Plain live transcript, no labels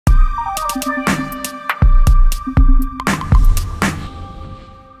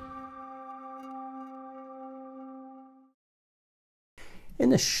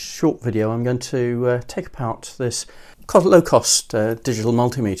in this short video I'm going to take apart this low-cost digital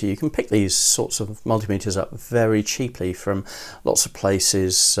multimeter. You can pick these sorts of multimeters up very cheaply from lots of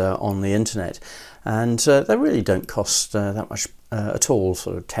places on the internet, and they really don't cost that much at all,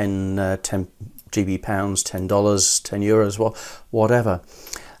 sort of 10 GB pounds, $10, €10, whatever.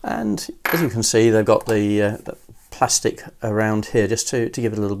 And as you can see, they've got the plastic around here just to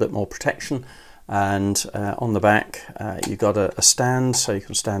give it a little bit more protection. And on the back you've got a stand, so you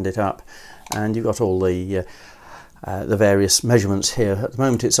can stand it up, and you've got all the various measurements here. At the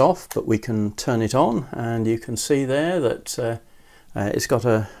moment it's off, but we can turn it on, and you can see there that it's got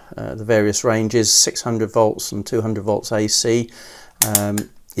the various ranges: 600 volts and 200 volts AC.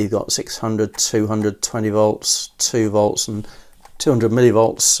 You've got 600, 200, 20 volts, 2 volts and 200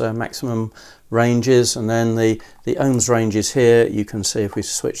 millivolts maximum ranges, and then the ohms ranges here. You can see if we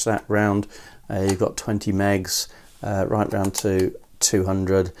switch that round, you've got 20 megs right round to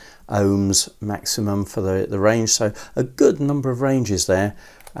 200 ohms maximum for the range, so a good number of ranges there,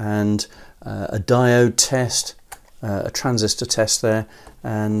 and a diode test, a transistor test there,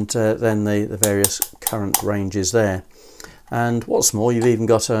 and then the various current ranges there. And what's more, you've even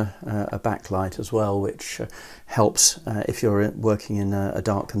got a backlight as well, which helps if you're working in a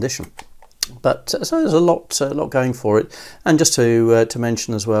dark condition. But so there's a lot going for it. And just to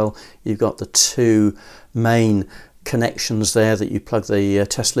mention as well, you've got the two main connections there that you plug the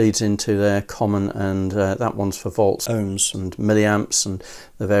test leads into there, common, and that one's for volts, ohms and milliamps and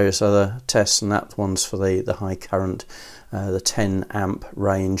the various other tests, and that one's for the high current, the 10 amp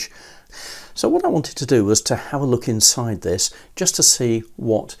range. So what I wanted to do was to have a look inside this, just to see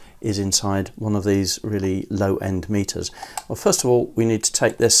what is inside one of these really low-end meters. Well, first of all, we need to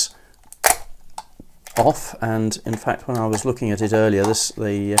take this off, and in fact when I was looking at it earlier, this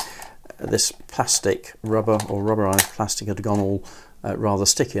plastic, rubber or rubberized plastic, had gone all rather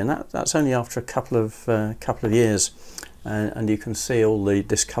sticky, and that's only after a couple of years, and you can see all the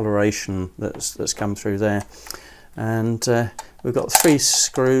discoloration that's come through there. And we've got 3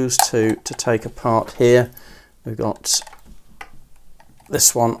 screws to take apart here. We've got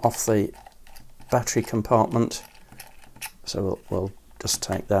this one off the battery compartment, so we'll just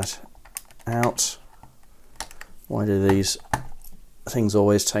take that out. Why do these things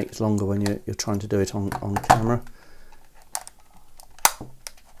always take longer when you're trying to do it on camera?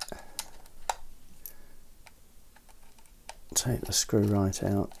 Take the screw right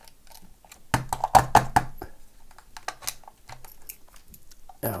out.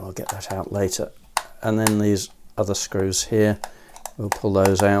 Yeah, we'll get that out later. And then these other screws here, we'll pull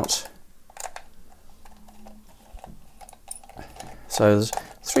those out. So there's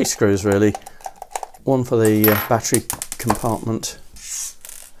 3 screws really. One for the battery compartment,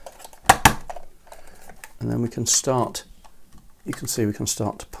 and then we can start, you can see we can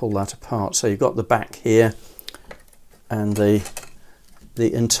start to pull that apart. So you've got the back here and the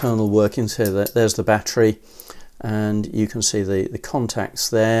internal workings here. There's the battery, and you can see the contacts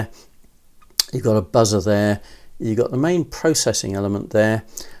there. You've got a buzzer there, you've got the main processing element there,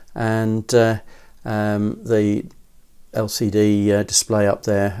 and the LCD display up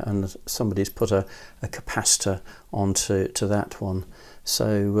there, and somebody's put a capacitor onto that one.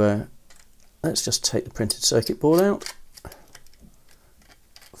 So let's just take the printed circuit board out.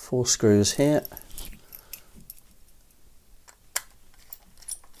 4 screws here.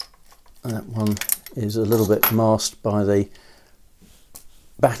 That one is a little bit masked by the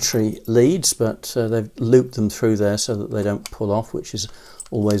battery leads, but they've looped them through there so that they don't pull off, which is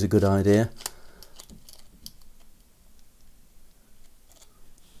always a good idea.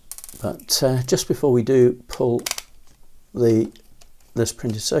 But just before we do pull this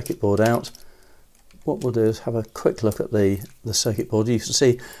printed circuit board out, what we'll do is have a quick look at the circuit board. You can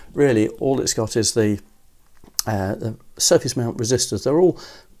see really all it's got is the surface mount resistors. They're all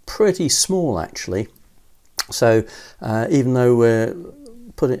pretty small actually, so even though we're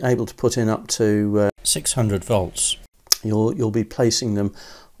able to put in up to 600 volts, you'll be placing them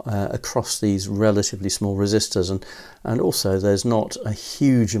across these relatively small resistors, and also there's not a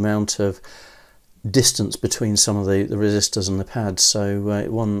huge amount of distance between some of the resistors and the pads, so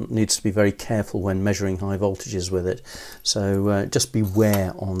one needs to be very careful when measuring high voltages with it. So just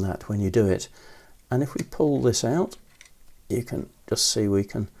beware on that when you do it. And if we pull this out, you can just see we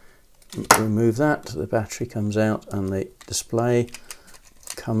can remove that. The battery comes out and the display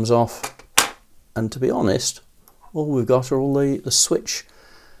comes off, and to be honest, all we've got are all the switch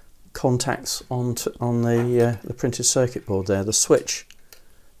contacts on the printed circuit board there. The switch,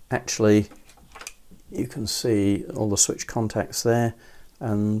 actually, you can see all the switch contacts there,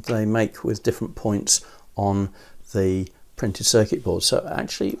 and they make with different points on the printed circuit board. So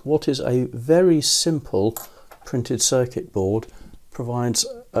actually what is a very simple printed circuit board provides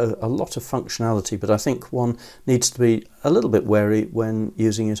a lot of functionality, but I think one needs to be a little bit wary when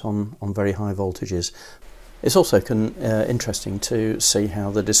using it on very high voltages. It's also interesting to see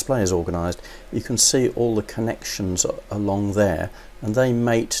how the display is organised. You can see all the connections along there, and they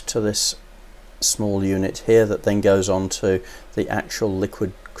mate to this small unit here that then goes on to the actual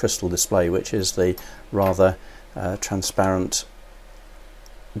liquid crystal display, which is the rather transparent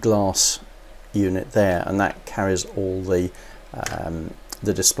glass unit there, and that carries all the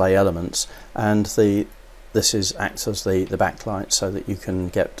display elements, and this acts as the backlight, so that you can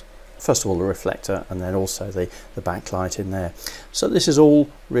get first of all the reflector and then also the backlight in there. So this is all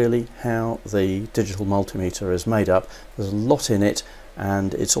really how the digital multimeter is made up. There's a lot in it,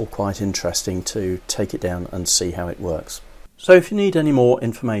 and it's all quite interesting to take it down and see how it works. So if you need any more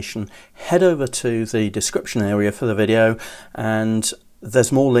information, head over to the description area for the video, and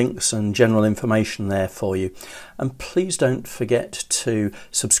there's more links and general information there for you. And please don't forget to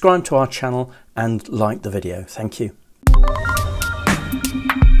subscribe to our channel and like the video. Thank you.